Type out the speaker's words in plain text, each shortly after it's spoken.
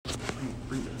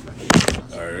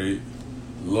All right,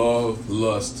 love,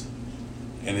 lust,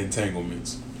 and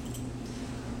entanglements,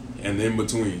 and in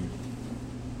between.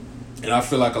 And I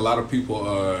feel like a lot of people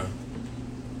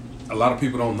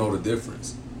don't know the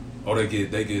difference, or they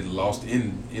get lost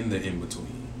in the in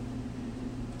between.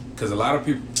 Because a lot of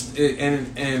people,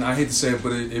 and I hate to say it,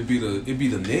 but it be the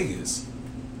niggas.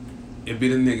 It be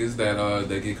the niggas that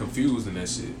get confused in that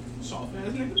shit. Soft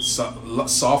ass niggas.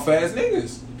 Soft ass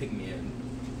niggas.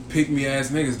 Pick me ass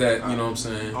niggas that you know what I'm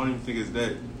saying. I don't even think it's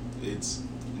that. It's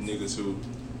niggas who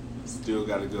still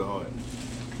got a good heart.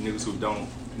 Niggas who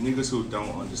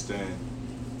don't understand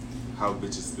how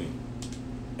bitches think.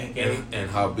 And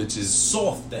how bitches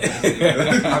soft.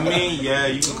 I mean, yeah,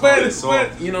 you can call it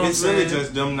soft. You know, it's really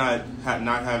just them not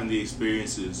having the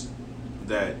experiences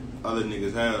that other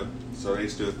niggas have, so they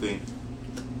still think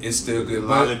it's still good.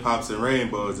 Lollipops and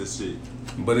rainbows and shit.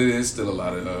 But it is still a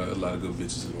lot of good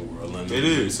bitches in the world. Let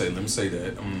me say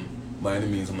that. By any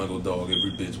means, I'm not gonna dog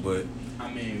every bitch, but I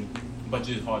mean, but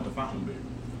it's hard to find them.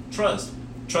 Trust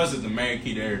is the main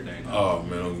key to everything. Oh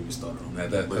man, don't get me started on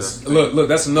that. Look,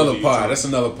 that's another part. That's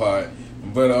another part.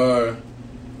 But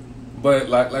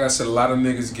like I said, a lot of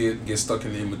niggas get stuck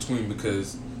in the in between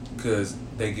because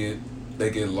they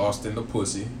get lost in the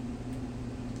pussy.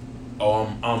 Oh,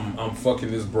 I'm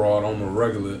fucking this broad on the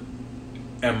regular.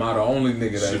 Am I the only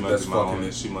nigga that's fucking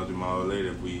it? She must be my old lady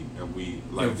if we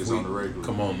like this on the regular.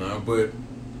 Come on now, but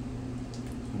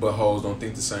hoes don't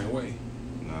think the same way.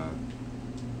 Nah.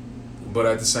 But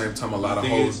at the same time, a lot of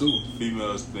hoes do.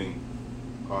 Females think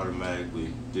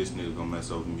automatically this nigga gonna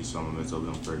mess over me, so I'm gonna mess over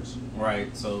him first.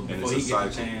 Right. So before he gets a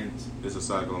chance, it's a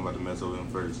cycle. I'm about to mess over him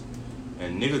first,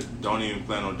 and niggas don't even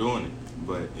plan on doing it.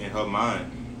 But in her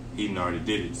mind, he done already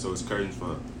did it, so it's curtains for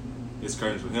her. It's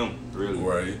curtains for him, really.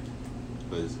 Right.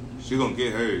 Because she gonna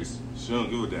get hers. She don't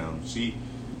give a damn. She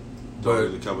don't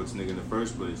really care about this nigga in the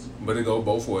first place. But it go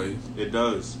both ways. It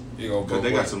does. It go both ways. Because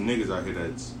they got some niggas out here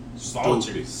that's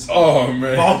vultures. Oh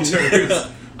man, vultures.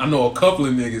 I know a couple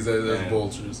of niggas that's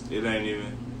vultures. It ain't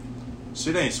even.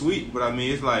 Shit ain't sweet, but I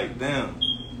mean it's like damn.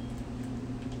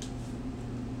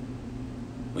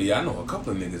 But yeah, I know a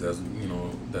couple of niggas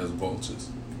that's vultures.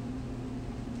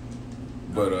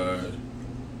 But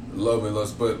love and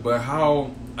lust. But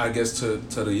how? I guess to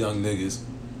the young niggas,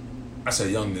 I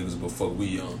say young niggas, but fuck, we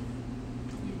young.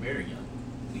 We very young.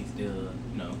 We still,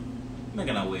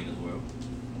 making our way in this world.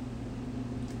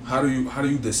 How do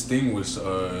you distinguish,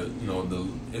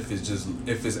 if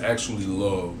it's actually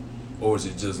love, or is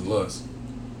it just lust?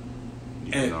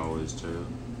 You can always tell.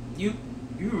 You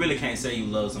really can't say you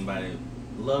love somebody.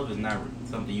 Love is not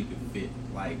something you can fit.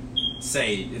 Like,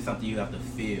 say it's something you have to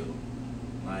feel.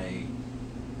 Like.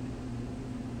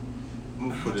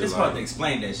 It's hard to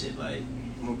explain that shit. Like,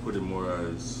 I'm gonna put it more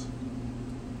as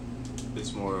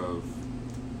it's more of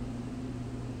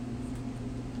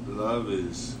love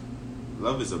is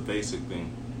a basic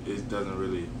thing. It doesn't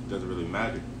really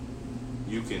matter.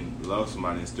 You can love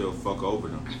somebody and still fuck over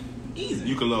them. Easy.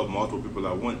 You can love multiple people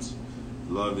at once.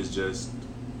 Love is just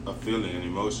a feeling, an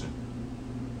emotion.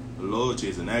 Loyalty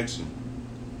is an action.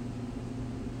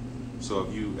 So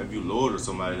if you loyal to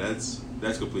somebody, that's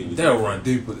completely different. Run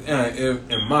deeper.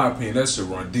 In my opinion, that should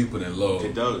run deeper than love.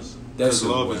 It does. Because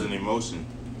love is an emotion.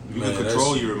 You can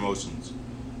control your emotions.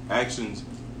 Actions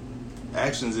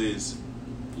is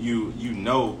you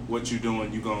know what you're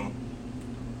doing.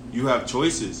 You have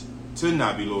choices to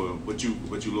not be loyal, but you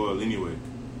loyal anyway.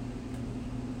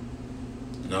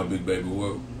 Now, big baby,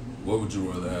 what would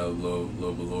you rather have, love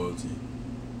or loyalty?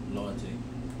 Loyalty.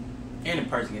 Any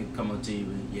person can come up to you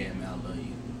and yeah, man, I love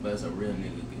you. But it's a real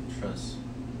nigga can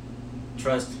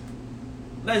trust.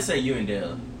 Let's say you and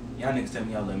Dale. Y'all niggas tell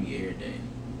me y'all love me every day.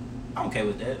 I'm okay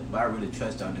with that, but I really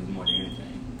trust y'all niggas more than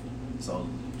anything. So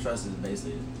trust is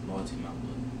basically loyalty in my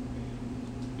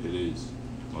book. It is.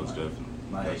 Most definitely.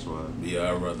 Like, that's why.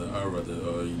 Yeah, I'd rather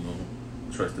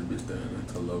trust the bitch than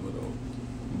to love her though.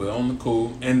 But on the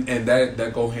cool, and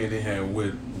that go hand in hand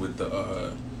with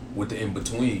the in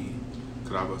between.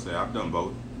 Cause I would say I've done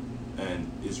both,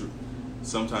 and it's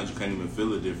sometimes you can't even feel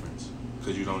the difference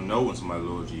because you don't know when somebody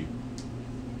loyal to you.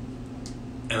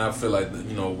 And I feel like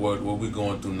what we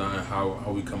going through now,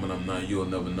 how we coming up now, you'll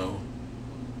never know.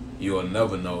 You'll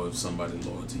never know if somebody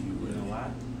loyal to you really. You know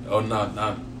why? Or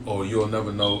not, or you'll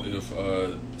never know if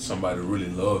somebody really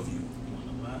love you. You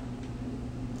know why?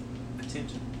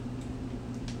 Attention.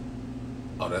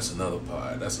 Oh, that's another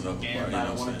part.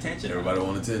 Everybody want attention. Everybody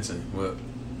want attention. But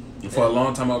for a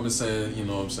long time, I've been saying,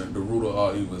 the root of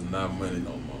all evil is not money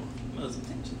no more. Well, it's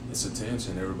attention. It's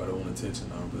attention. Everybody want attention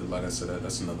now. But like I said,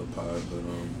 that's another part. But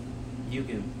you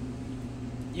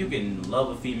can love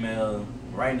a female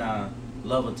right now,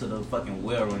 love her to the fucking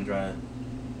well run drive.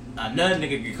 Another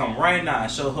nigga can come right now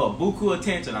and show her buku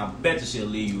attention. I bet you she'll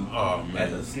leave you at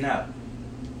the snap.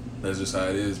 That's just how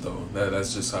it is, though.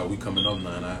 That's just how we coming up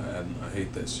now, and I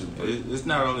hate that shit. But it's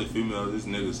not only females, it's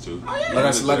niggas too. Oh, yeah.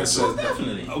 Like I said,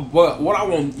 definitely. But what I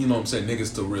want, you know what I'm saying,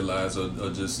 niggas to realize, or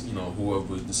just, you know,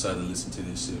 whoever decide to listen to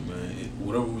this shit, man,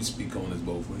 whatever we speak on is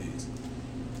both ways.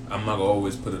 I'm not gonna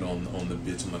always put it on the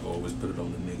bitch. I'm not gonna always put it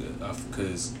on the nigga.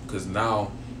 Because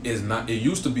now it's not. It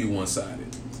used to be one sided.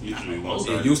 It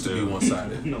used to be one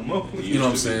sided. No more. You know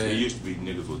what I'm saying? It used to be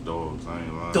niggas with dogs. I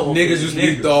ain't lying. Niggas used to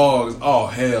be dogs. Oh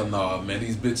hell no, man.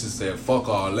 These bitches said fuck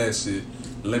all that shit.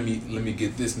 Let me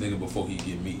get this nigga before he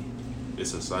get me.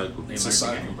 It's a cycle. It's a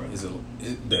cycle.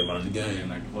 They learn the game.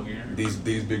 Like the fucking These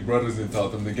big brothers didn't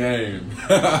taught them the game.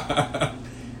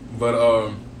 But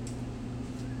on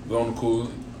the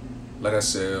cool, like I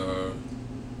said,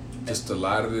 just a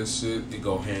lot of this shit, it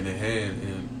go hand in hand,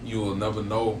 and you will never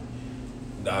know.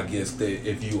 I guess that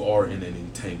if you are in an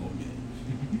entanglement,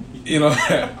 you know,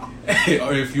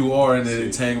 or if you are in an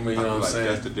entanglement, you know what I'm saying.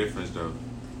 That's the difference, though.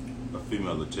 A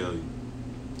female will tell you.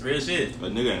 Real shit. A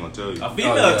nigga ain't gonna tell you. A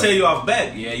female will tell you off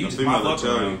back. Yeah, you just female will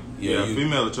tell you. Yeah, a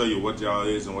female will tell you what y'all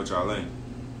is and what y'all ain't.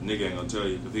 Nigga ain't gonna tell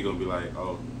you because he gonna be like,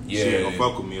 oh, she ain't gonna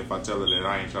fuck with me if I tell her that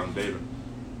I ain't trying to date her.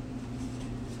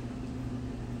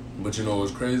 But you know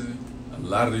what's crazy? A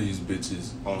lot of these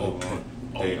bitches only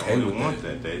want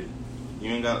that. You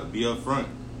ain't gotta be up front.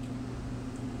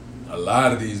 A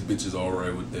lot of these bitches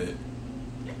alright with that.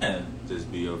 Yeah.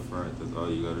 Just be up front. That's all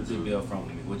you gotta do. Just be up front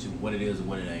with me. What it is and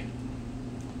what it ain't.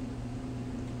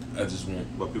 I just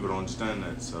want. But people don't understand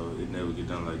that, so it never get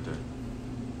done like that.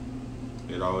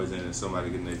 It always ends in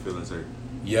somebody getting their feelings hurt.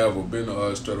 Yeah, ever been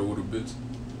straight up with a bitch?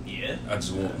 Yeah. I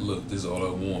just want. Look, this is all I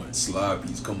want.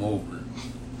 Sloppies, come over.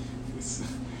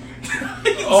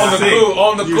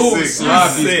 on the cool,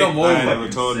 sloppies, come over. I ain't never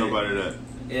told nobody that.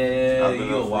 Yeah,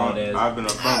 you a wild ass. I've been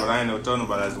up front, but I ain't never told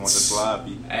nobody I just want the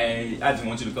sloppy. Hey, I just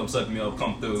want you to come suck me up,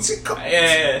 come through.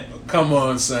 Yeah. Come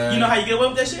on, son. You know how you get away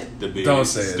with that shit? Don't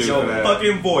say it. Your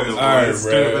fucking voice. Alright,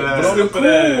 bro. But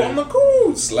on the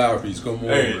cool, sloppies, come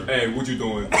over. Hey, what you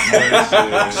doing?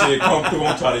 Shit, come through,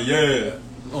 I'm trying to,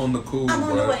 on the cool, I'm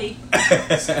on the way.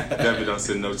 Definitely don't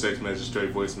send no text messages,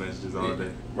 straight voice messages all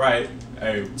day. Right.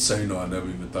 Hey. So you know I never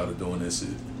even thought of doing that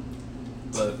shit.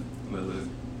 Look.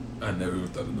 I never even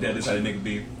thought of doing that. That is how the nigga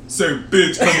be. Say,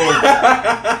 bitch, come over.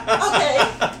 Okay.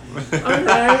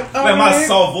 Alright. Let my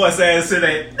soft voice ass sit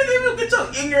there. Nigga, get your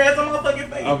ignorant ass on my fucking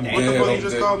face. I'm What the fuck you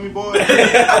just called me, boy?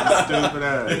 Stupid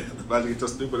ass. About to get your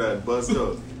stupid ass buzzed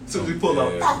up. As soon as we pull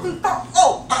up.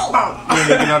 Oh. You ain't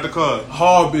getting out the car.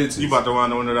 Hard bitches. You about to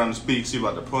wind the window down and speak. She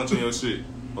about to punch on your shit.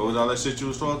 What was all that shit you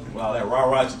was talking? Well, all that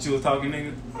rah-rah shit you was talking,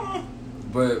 nigga.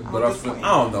 But I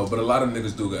don't know. But a lot of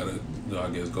niggas do gotta, you know, I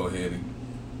guess go ahead and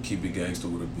keep it gangster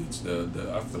with a bitch.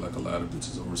 I feel like a lot of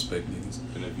bitches don't respect niggas.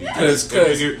 Cause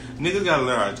niggas gotta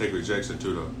learn how to take rejection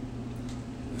too, though.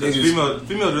 Cause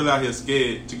females really out here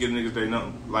scared to give niggas their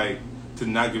number, like to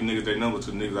not give niggas their number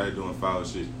to niggas out here doing foul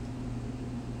shit.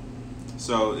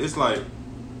 So it's like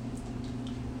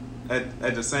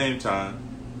at the same time,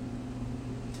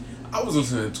 I was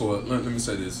listening to let me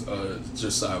say this,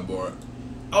 just sidebar.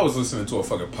 I was listening to a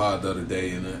fucking pod the other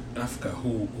day, and I forgot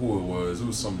who it was. It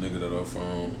was some nigga that I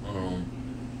found.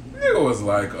 Nigga was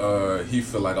like, he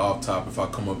feel like off top, if I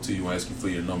come up to you and ask you for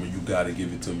your number, you gotta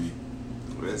give it to me.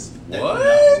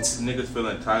 What? Niggas feel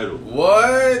entitled.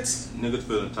 What? Niggas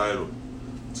feel entitled.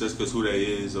 Just because who they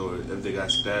is, or if they got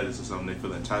status or something, they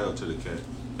feel entitled to the cat.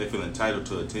 They feel entitled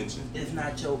to attention. It's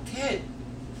not your cat.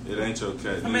 It ain't your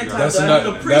cat. That's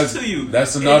another Not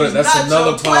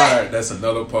part. That's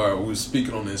another part. We were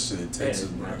speaking on this shit in Texas,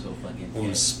 bro. We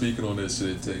were speaking on this shit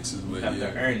in Texas, but have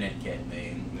to earn that cat,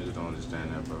 man. Niggas don't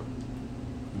understand that, bro.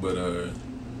 But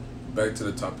back to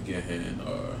the topic at hand.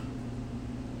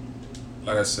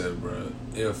 Like I said, bro,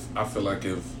 I feel like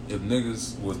if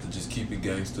niggas was to just keep it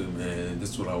gangster, man,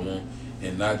 this is what I want,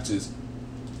 and not just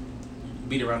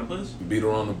beat around the bush. Beat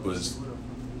around the bush.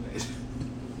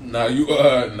 Now you,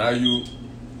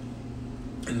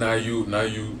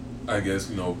 I guess,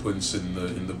 you know, putting shit in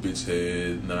the bitch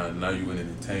head. Now you in an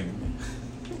entanglement.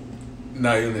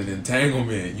 Now you're in an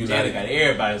entanglement. You got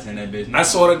everybody's in that bitch. Now. I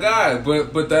saw the guy,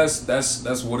 but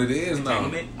that's what it is now.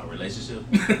 Entanglement, a relationship.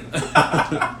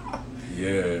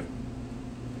 Yeah,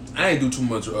 I ain't do too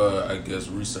much. I guess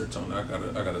research on it.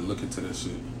 I gotta look into this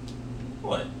shit.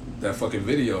 What? That fucking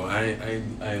video. I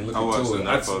ain't looking into it.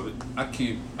 Enough of it.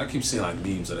 I keep seeing like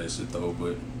memes of that shit though,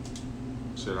 but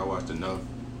shit, I watched enough.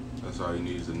 That's all you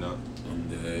need is enough. I'm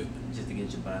dead. Just to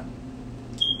get you by.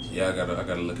 Yeah, I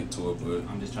gotta look into it, but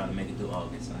I'm just trying to make it through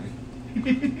August, son.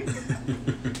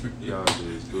 Y'all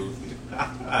is goofy.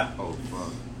 Oh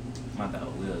fuck. My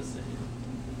dog Will said,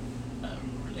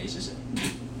 relationship.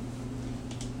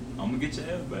 I'm gonna get your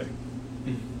ass back.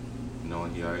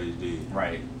 Knowing he already did.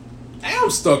 Right. I'm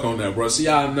stuck on that, bro. See,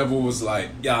 y'all never was like,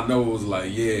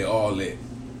 yeah, all that.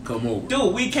 Come over.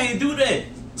 Dude, we can't do that.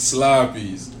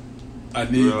 Sloppies. I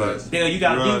need Realize. that. Dale, you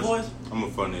got a deep voice? I'm a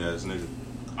funny ass nigga.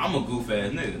 I'm a goof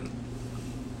ass nigga.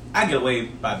 I get away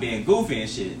by being goofy and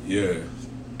shit. Yeah.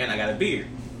 And I got a beard.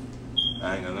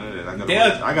 I ain't got none of that. I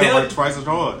Dale- gotta work twice as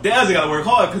hard. Dale's gotta work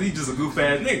hard because he's just a goof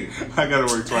ass nigga. I gotta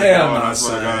work twice Hell as hard. nah, I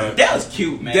swear to son. God. Dale's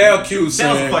cute, man. Dale cute,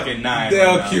 son. Dale's a fucking 9. Dale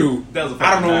right now. cute. Dale's a I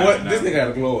fucking don't know 9 what right this now. nigga got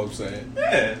a glow up saying.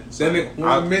 Yeah. That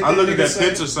nigga, I looked at that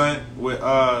picture, son. With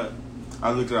I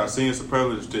looked at our senior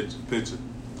superlative picture.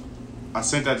 I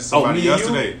sent that to somebody me and you?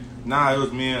 yesterday. Nah, it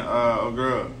was me and a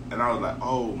girl, and I was like,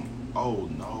 oh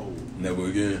no. Never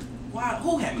again. Why?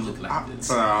 Who had me looking like this?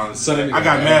 Son, Son, I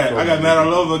got mad. I got mad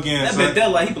all over again. That Son. bitch Dale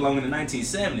like he belonged in the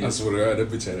 1970s. I swear to God, that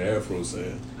bitch had an afro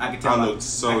saying. I can tell. I look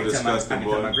so I can disgusting, tell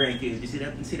boy. my grandkids. You see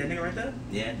that nigga right there?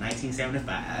 Yeah,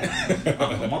 1975.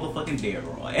 I'm a motherfucking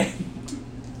Delroy.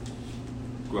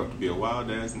 Grew up to be a wild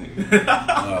ass nigga.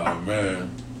 Oh, man.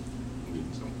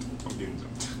 I'm getting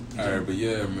some. Alright, but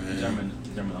yeah, man. German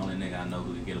the only nigga I know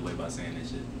who could get away by saying that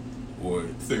shit. Boy.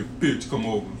 Say, bitch, come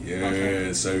over.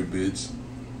 Yeah, so bitch.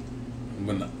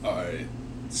 But alright.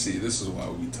 See, this is why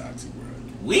we toxic, bro.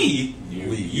 We?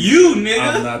 You, nigga.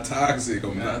 I'm not toxic.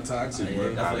 I'm not toxic, Yeah,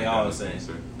 bro. that's what they always say.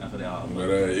 That's what they always But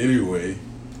say. anyway.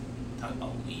 Talk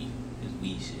about weed. It's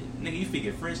weed shit. Nigga, you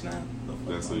speaking French now?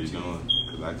 That's what you doing.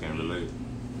 Because I can't relate.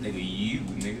 Nigga, you,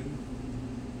 nigga.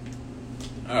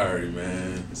 Alright,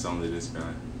 man. It's only this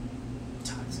guy.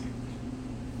 Toxic.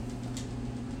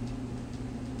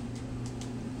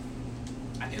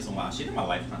 I did some wild shit in my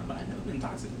lifetime, but I never been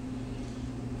toxic.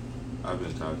 I've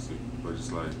been toxic, but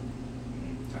it's like,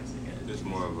 Toxic, yeah. it's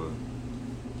more of a,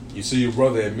 You see your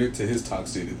brother admit to his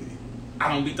toxicity.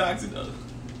 I don't be toxic though.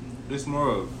 it's more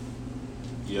of,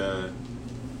 yeah,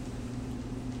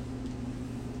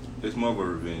 it's more of a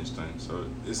revenge thing, so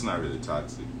it's not really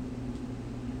toxic.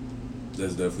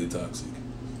 That's definitely toxic.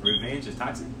 Revenge is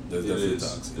toxic? That's It definitely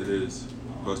is. toxic. It is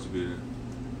supposed to be there.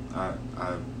 I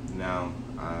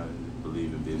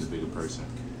believe in being a bigger person.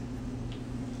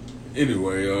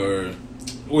 Anyway,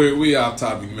 we off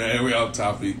topic, man. We off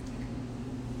topic.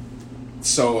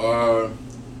 So,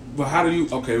 but how do you?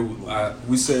 Okay,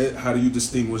 we said how do you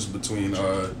distinguish between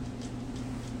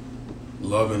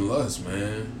love and lust,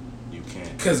 man? You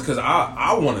can't. Cause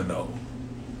I want to know.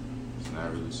 It's not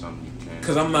really something you can.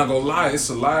 Cause I'm not gonna lie, it's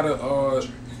a lot of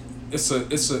it's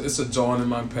a joint in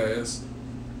my past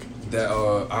that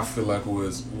I feel like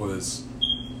was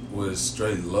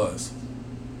straight lust.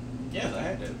 Yes, I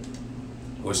had that.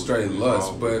 Was straight We've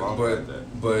lust, all had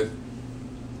that. but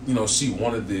you know she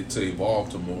wanted it to evolve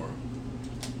to more.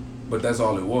 But that's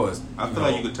all it was. I feel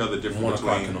like you could tell the difference 1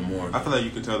 o'clock between. in the morning. I feel like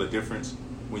you could tell the difference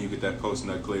when you get that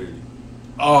post-nut clarity.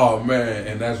 Oh man,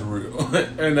 and that's real,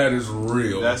 and that is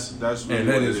real. That's really and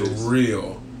that what is it is.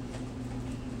 real,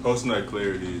 Post-nut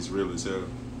clarity is real as hell.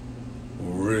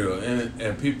 real,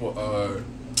 and people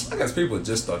I guess people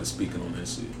just started speaking on that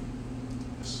shit.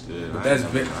 Shit, But I that's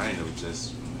ain't been- never- I ain't never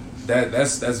just.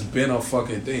 That's been a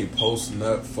fucking thing. Post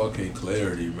nut fucking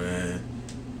clarity, man.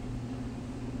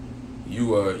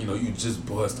 You just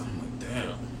bust. I'm like,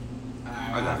 damn.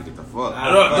 I gotta get the fuck.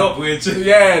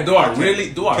 Do I really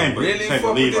Can't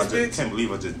fuck believe with this bitch? Can't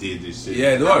believe I just did this shit.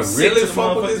 Yeah, do I I'm sick really to the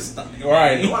fuck with motherfucker's this? stomach.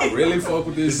 Right, do I really fuck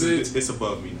with this bitch? It's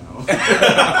above me now.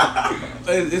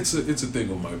 It's a thing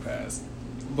of my past.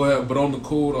 But on the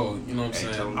cool though, you know what I'm Ain't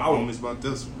saying? telling the I homies about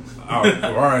this one.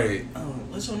 right. Oh,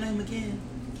 what's your name again?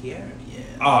 Kiara? Yeah.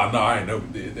 Oh no, I ain't never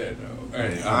did that though.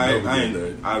 I never did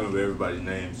that. I remember everybody's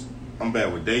names. I'm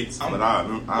bad with dates, but I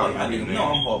remember I your didn't name. know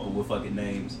I'm horrible with fucking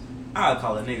names. I'll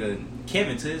call a nigga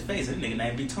Kevin to his face, and nigga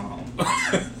name be Tom.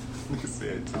 Nigga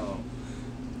said Tom.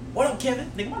 What up,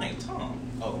 Kevin? Nigga, my name Tom.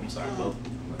 Oh, I'm sorry, bro.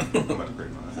 I'm about to break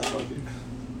my ass.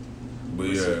 But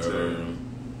yeah,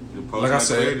 Like I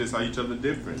said, that's how you tell the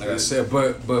difference. like I said,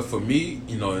 but for me,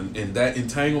 you know, in that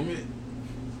entanglement,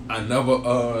 I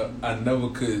never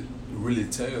could really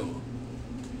tell.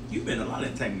 You've been in a lot of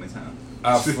entanglements, huh?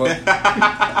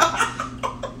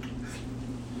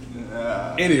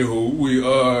 Anywho,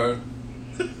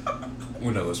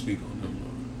 we're not gonna speak on them.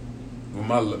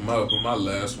 But my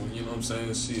last one, you know what I'm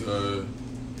saying? She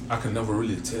I could never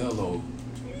really tell though.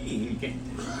 You can't.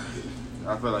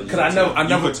 I feel like you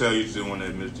could could tell you just didn't want to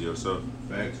admit it to yourself.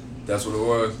 Facts. That's what it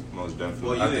was. Most definitely.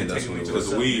 Well, you I didn't think that's take what me it to was.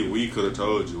 Because we could have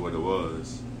told you what it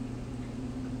was.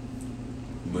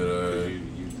 But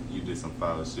You did some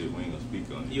foul shit. We ain't gonna speak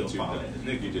on it. You a foul ass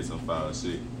nigga. You did some foul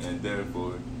shit, and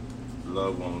therefore,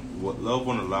 love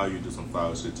won't allow you to do some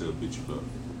foul shit to beat you up.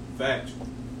 Facts.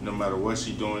 No matter what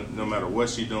she doing,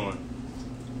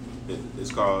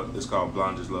 it's called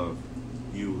blind as love.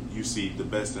 You see the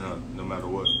best in her, no matter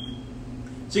what.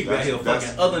 She could be out here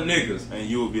fucking other niggas, and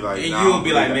you will be like, and you will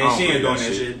be like, man, she ain't doing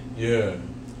that shit. Yeah,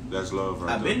 that's love,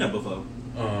 right? I've been there before.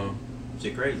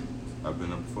 Shit crazy. I've been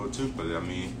there before too, but I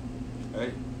mean,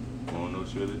 hey, I don't know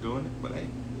what you're really doing it, but hey.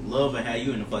 Love and how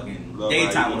you in the fucking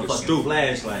daytime with a fucking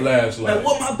flashlight. Flashlight. Like,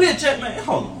 what my bitch at, man?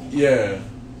 Hold on. Yeah.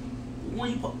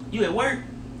 When you at work?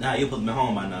 Nah, you supposed to be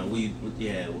home by now. Where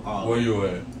you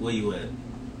at? Where you at?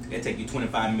 It take you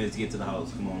 25 minutes to get to the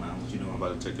house. Come on now, what you doing? I'm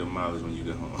about to take your mileage when you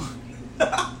get home.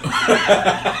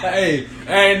 Hey,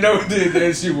 I ain't never did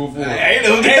that shit before. I ain't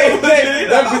never did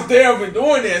that bitch there been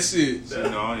doing that shit. So.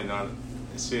 No, I ain't know.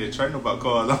 Shit, train about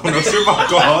cars. I don't know shit about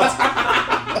cars.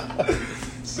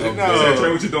 Shit, no.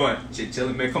 Trey, what you doing? Shit,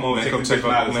 chilling, man. Come on, man. Take Come check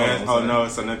my man. Oh no,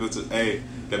 so I go to hey.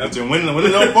 That bitch in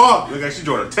Winland no fault. Look like she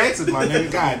drove to Texas, my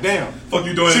nigga. God damn. Fuck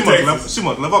you doing in Texas? She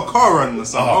must left her car running or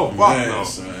something. Oh, fuck man, no.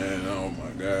 Son. Oh my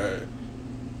god.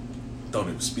 Don't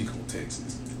even speak on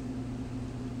Texas.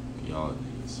 Y'all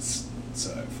niggas.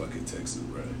 Sorry, fucking Texas,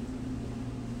 bro.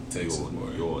 Texas,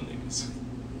 boy. Y'all niggas.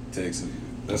 Texas.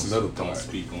 That's another part. Don't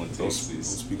speak on Texas. Don't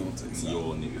speak on Texas.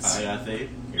 Y'all niggas. I gotta say,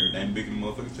 everything bigger than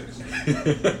motherfucking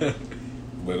Texas.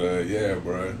 But yeah,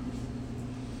 bro.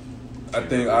 I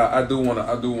think I do wanna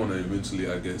eventually,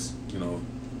 I guess,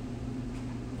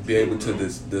 be able to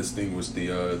distinguish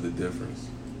the difference.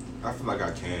 I feel like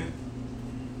I can.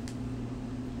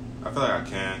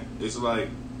 It's like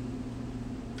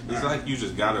you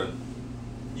just gotta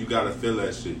feel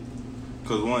that shit.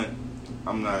 Cause one,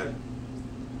 I'm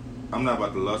not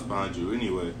about to lust behind you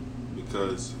anyway,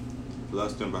 because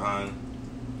lusting behind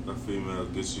a female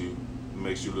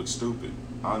makes you look stupid,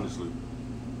 honestly.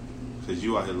 Cause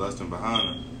you out here lusting behind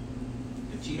her.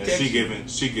 And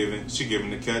she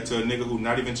giving the cat to a nigga who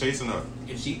not even chasing her.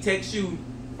 If she texts you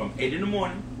from 8 in the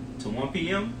morning to 1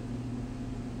 p.m.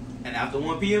 and after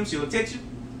 1 p.m. she'll text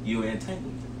you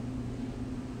entangled.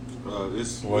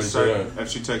 If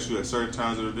she texts you at certain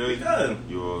times of the day,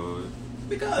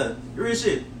 because real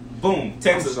shit. Boom,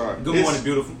 text her. Good morning,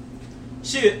 beautiful.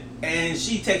 Shit, and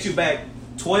she texts you back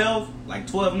 12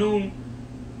 noon.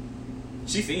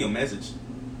 She seen your message.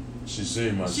 She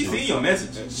seen my shit. She seen your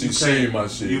message. She seen my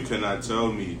shit. You cannot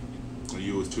tell me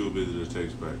you was too busy to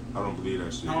text back. I don't believe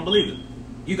that shit. I don't believe it.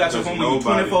 You got your phone with you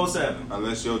 24/7.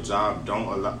 Unless your job don't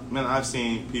allow. Man, I've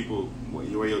seen people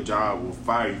where your job will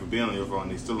fire you for being on your phone.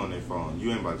 They still on their phone.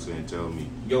 You ain't about to say and tell me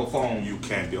your phone. You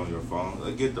can't be on your phone.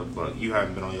 Like, get the fuck. You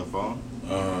haven't been on your phone.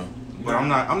 But I'm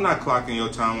not clocking your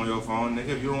time on your phone, nigga.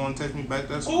 If you don't want to text me back,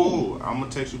 that's cool. I'm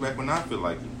gonna text you back when I feel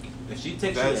like it. If she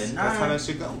texts you at 9, that's how that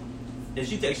shit go. If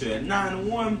she texts you at 9 and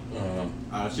 1,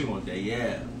 she want that,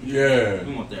 yeah.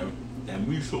 You want that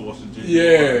meat sauce and shit.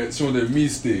 Yeah, she want that meat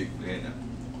stick. Yeah.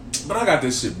 But I got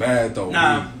this shit bad though.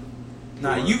 Nah,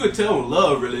 you could tell what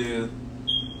love really is.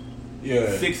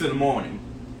 Yeah. 6 in the morning.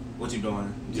 What you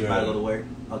doing? You about to go to work?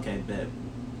 Okay, bet.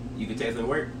 You can text her at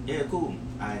work? Yeah, cool.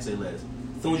 I ain't say less.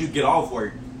 As soon as you get off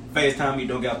work, FaceTime me,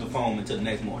 don't get off the phone until the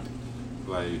next morning.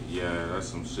 Like, yeah, that's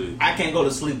some shit. I can't go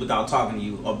to sleep without talking to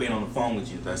you or being on the phone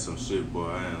with you. That's some shit, boy.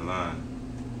 I ain't lying.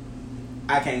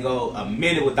 I can't go a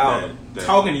minute without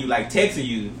talking to you, like texting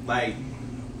you, like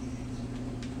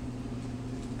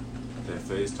that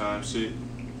FaceTime shit.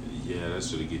 Yeah, that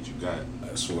shit'll get you got.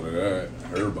 I swear to God, I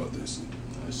heard about this shit.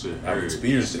 That shit hurt. I've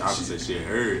experienced that shit. I would say shit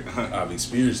hurt. I've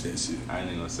experienced that shit. I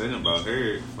ain't gonna say nothing about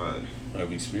hurt. Fuck.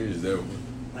 I've experienced that one.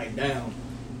 Like, damn.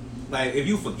 Like, if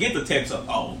you forget to text her,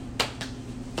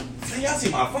 see, y'all see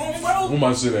my phone, bro? Where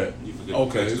my shit at? You forget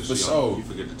okay, to text for sure. You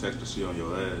forget to text the shit on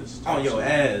your ass. On your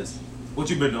ass. What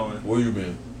you been doing? Where you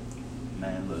been?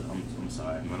 Man, look, I'm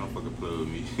sorry. Man, don't fucking play with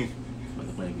me.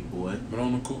 Fucking play with me, boy. But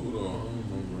on the cool though, I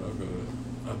don't know, bro.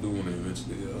 I do want to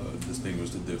eventually distinguish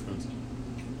the difference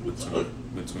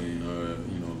between love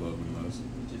and lust.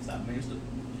 Just stop being stupid.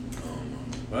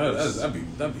 I don't know.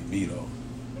 That'd be me though.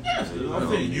 Yeah, I'm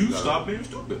saying you stop being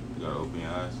stupid. You gotta open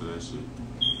your eyes to that shit.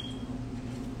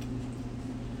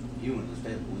 You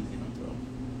understand Louisiana, bro.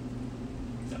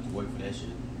 You got to work for that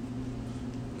shit.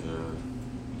 Yeah.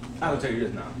 I will tell you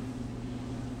this now.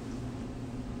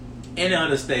 Any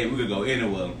other state, we could go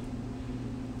anywhere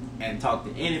and talk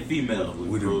to any female.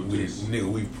 We've proved this. We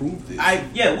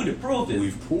done proved it.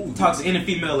 We've proved Talk it. to any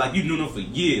female like you knew them for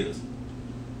years.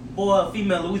 Boy, a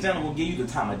female Louisiana will give you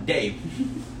the time of day.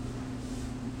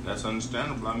 That's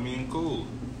understandable. I mean, cool.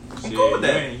 I'm cool with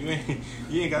that.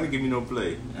 You ain't got to give me no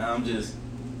play. I'm just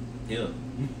here.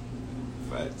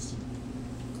 Facts.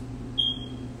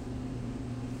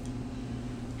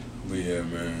 But yeah,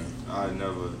 man. I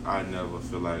never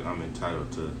feel like I'm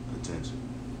entitled to attention.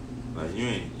 Like you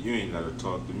ain't gotta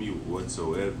talk to me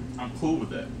whatsoever. I'm cool with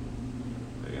that.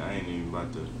 Like I ain't even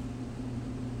about to.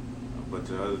 But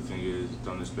the other thing is,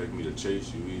 don't expect me to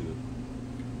chase you either,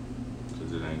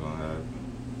 cause it ain't gonna happen.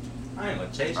 I ain't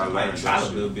gonna chase you. I might try a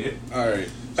little bit. All right.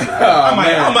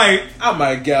 I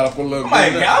might gallop a little bit. I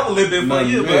might gallop a little bit for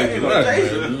you, but I ain't gonna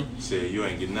chase you. Said you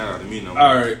ain't getting that out of me no more.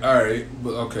 All right.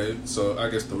 But okay, so I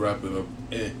guess to wrap it up,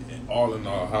 all in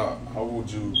all, how would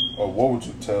you, or what would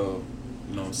you tell,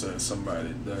 you know what I'm saying,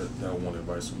 somebody that want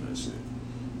advice from that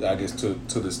shit? I guess to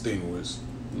distinguish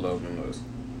love and lust.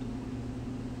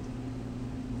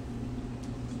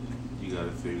 You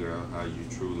gotta figure out how you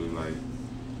truly like.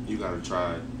 You gotta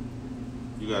try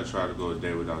to go a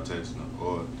day without texting her,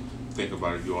 or think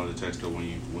about if you want to text her when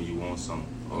you want something,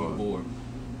 or bored.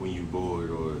 When you bored,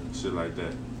 or shit like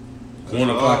that. 1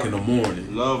 o'clock in the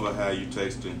morning. Love will have you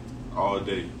texting all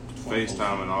day,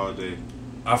 FaceTiming all day.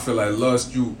 I feel like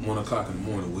lust, you 1 o'clock in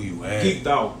the morning. Where you at? Geeked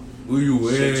out. Where you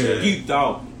at? Geeked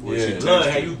out. Yeah. Love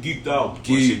how you geeked out.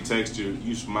 When she text you,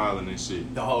 you smiling and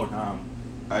shit. The whole time.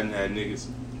 I done had niggas.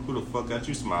 Who the fuck got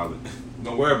you smiling?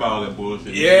 Don't worry about all that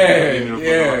bullshit. Yeah,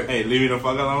 Hey, leave me the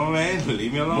fuck alone, man.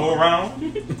 Leave me alone. More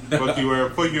around. Fuck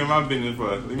you in my business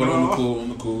for. Leave me But alone. on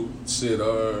the cool shit.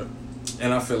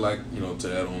 And I feel like, you know,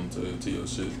 to add on to your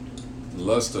shit,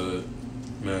 lust,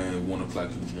 man, 1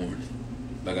 o'clock in the morning.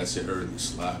 Like I said earlier,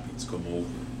 sloppy's come over.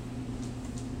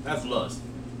 That's lust.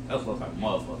 That's lust like a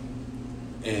motherfucker.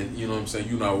 And you know what I'm saying?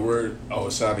 You not worried. Oh,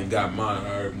 Shotty got mine.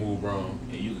 All right, move wrong.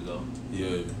 Yeah, you can go.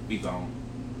 Yeah. Be gone.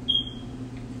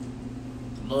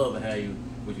 Love and how you,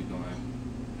 what you doing?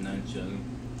 Nothing chilling.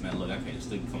 Man, look, I can't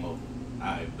sleep. Come over.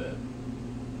 I bet.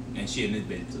 And she in this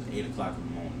bed till 8 o'clock in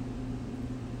the morning.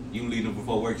 You leaving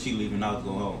before work, she leaving out to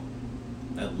go home.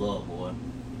 That's love, boy.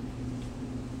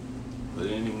 But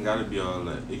it ain't even gotta be all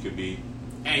that. It could be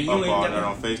And you up ain't all never, night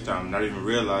on FaceTime, not even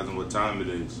realizing what time it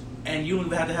is. and you don't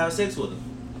even have to have sex with her.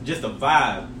 Just a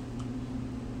vibe.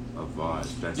 A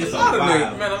vibe. That's Just A it. lot of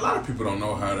vibe. man, a lot of people don't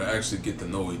know how to actually get to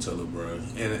know each other, bro,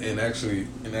 and actually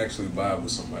vibe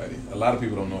with somebody. A lot of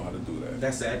people don't know how to do that.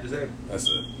 That's sad to say.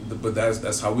 But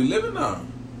that's how we living now.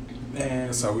 Man,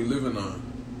 That's how we living now.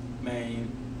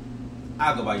 man,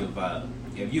 I'll go by your vibe.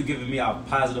 If you giving me out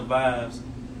positive vibes,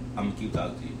 I'm gonna keep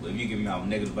talking to you. But if you giving me out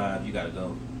negative vibes, you gotta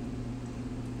go.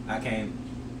 I can't.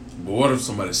 But what if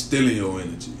somebody's stealing your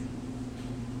energy?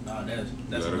 No, that's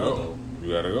You a gotta no go. go.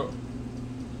 You gotta go.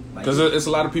 Like, Because it's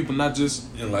a lot of people, not just,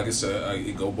 and like I said,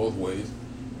 it go both ways.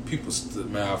 People,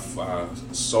 man, I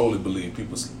solely believe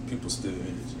people steal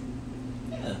energy.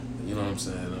 yeah. You know what I'm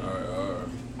saying?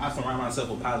 I surround myself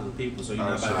with positive people, so you're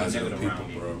not about to be Positive negative people,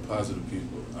 around me. bro. Positive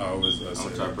people. I I'm say the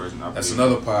type that. of person. That's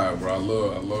another pie, bro. I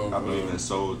love. I believe in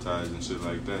soul ties and shit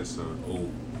like that, so Oh,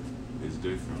 it's I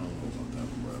different. don't know about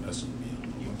that, bro. That's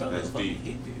You felt That's a fucking deep.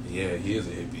 hit, dude. yeah. He is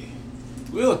a hippie.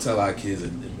 We'll tell our kids in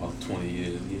about 20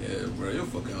 years. Yeah, bro. Your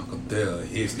fucking Uncle Dale a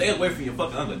hippie. Stay away from your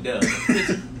fucking Uncle Dell.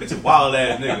 Bitch a wild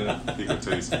ass nigga. He gonna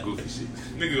tell you some goofy shit.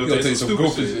 Nigga He gonna gonna tell you some stupid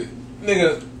goofy shit.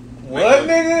 nigga. What,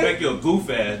 nigga? Make you a goof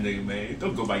ass nigga, man.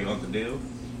 Don't go by your Uncle Dale.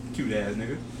 Cute ass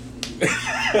nigga.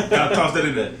 Gotta toss that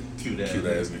in there. Cute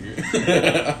ass nigga.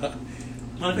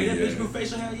 Motherfucker, that Yeah. bitch grew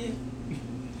facial hair yet?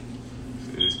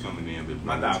 It's coming in, but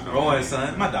My it's dog coming growing, in.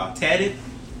 son. My dog tatted.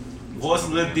 Voice a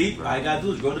little Yeah, deep. bro. All you gotta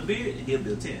do is grow the beard. He'll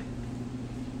be a 10.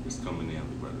 It's coming in,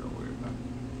 big brother. Don't worry about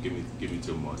it. Give me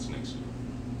till March next year.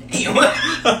 Damn.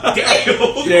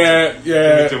 Damn. Yeah, Give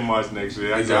yeah. me till March next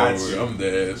year. I It's got over. you. I'm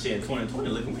dead. Shit, 2020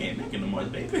 looking, we ain't making no more,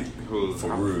 baby. Who? For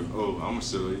real. Oh, I'm gonna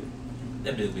show you.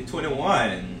 That bitch be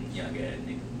 21. Young ass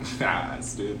nigga.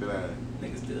 Stupid ass.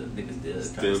 Niggas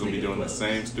Still gonna be doing the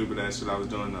same stupid ass shit I was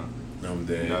doing now. I'm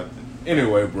dead. Nothing.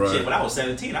 Anyway, bro. Shit, when I was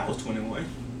 17, I was 21.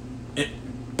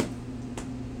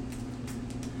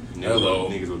 Hello.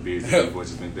 Niggas with beards Hello. and boys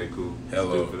just think they cool.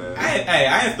 Hello. Stupid ass.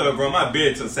 I ain't started growing my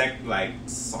beard till second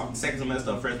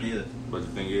semester of freshman year. But the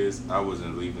thing is, I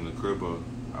wasn't leaving the crib up.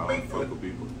 I don't fuck with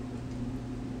people.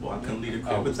 Boy, I couldn't leave the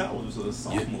crib until I was a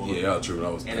sophomore. Yeah, true. I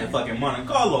was And then thugging. fucking Monte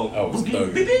Carlo. I was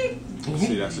thugging.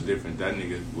 See, that's the difference. That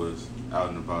nigga was out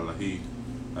and about like he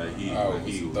I was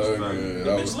thugging. thugging.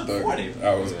 I was Bitch look thugging. 40.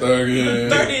 I was Yeah. thugging.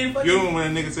 30 and fucking. You remember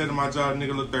when a nigga said to my job,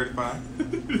 nigga look 35?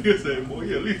 Nigga said, boy,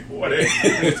 you at least 40.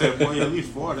 Nigga said, boy, you at least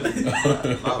 40. I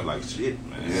was like, shit,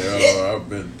 man. Yeah, I've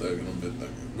been thugging.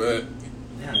 But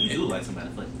Damn, you do like somebody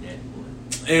fucking that,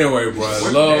 boy. anyway, bro.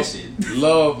 Work Love, that shit.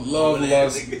 lust,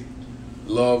 Nigga.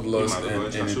 love, You lust, might as well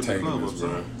and try shooting the club entanglements, up,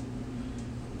 bro. son.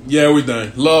 Yeah, we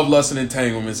done. Love, lust, and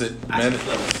entanglements. I Man, should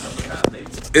club a couple times, baby.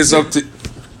 it's up to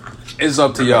It's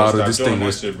up to y'all to Stop doing that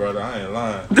distinguish. shit, brother. I ain't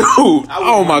lying. Dude, I will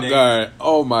oh my one day. god,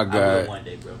 oh my I will god. one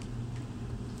day, bro.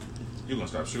 You gonna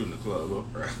stop shooting the club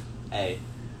up, bro? Hey,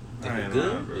 if I it's ain't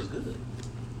good, lying, bro. it's good.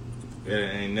 It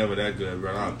ain't never that good,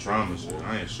 bro. I promise you.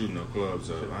 I ain't shooting no clubs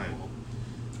up. I ain't.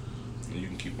 You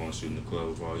can keep on shooting the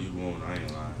club all you want. I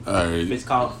ain't lying. All right,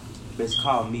 Bitch,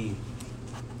 call me.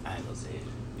 I ain't gonna say it.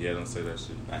 Yeah, don't say that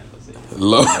shit. I ain't gonna say it.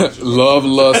 love,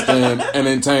 lust, and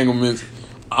entanglements.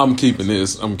 I'm keeping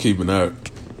this. I'm keeping that.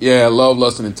 Yeah, love,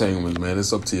 lust, and entanglements, man.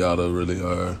 It's up to y'all to really,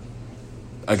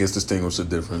 I guess, distinguish the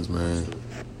difference, man.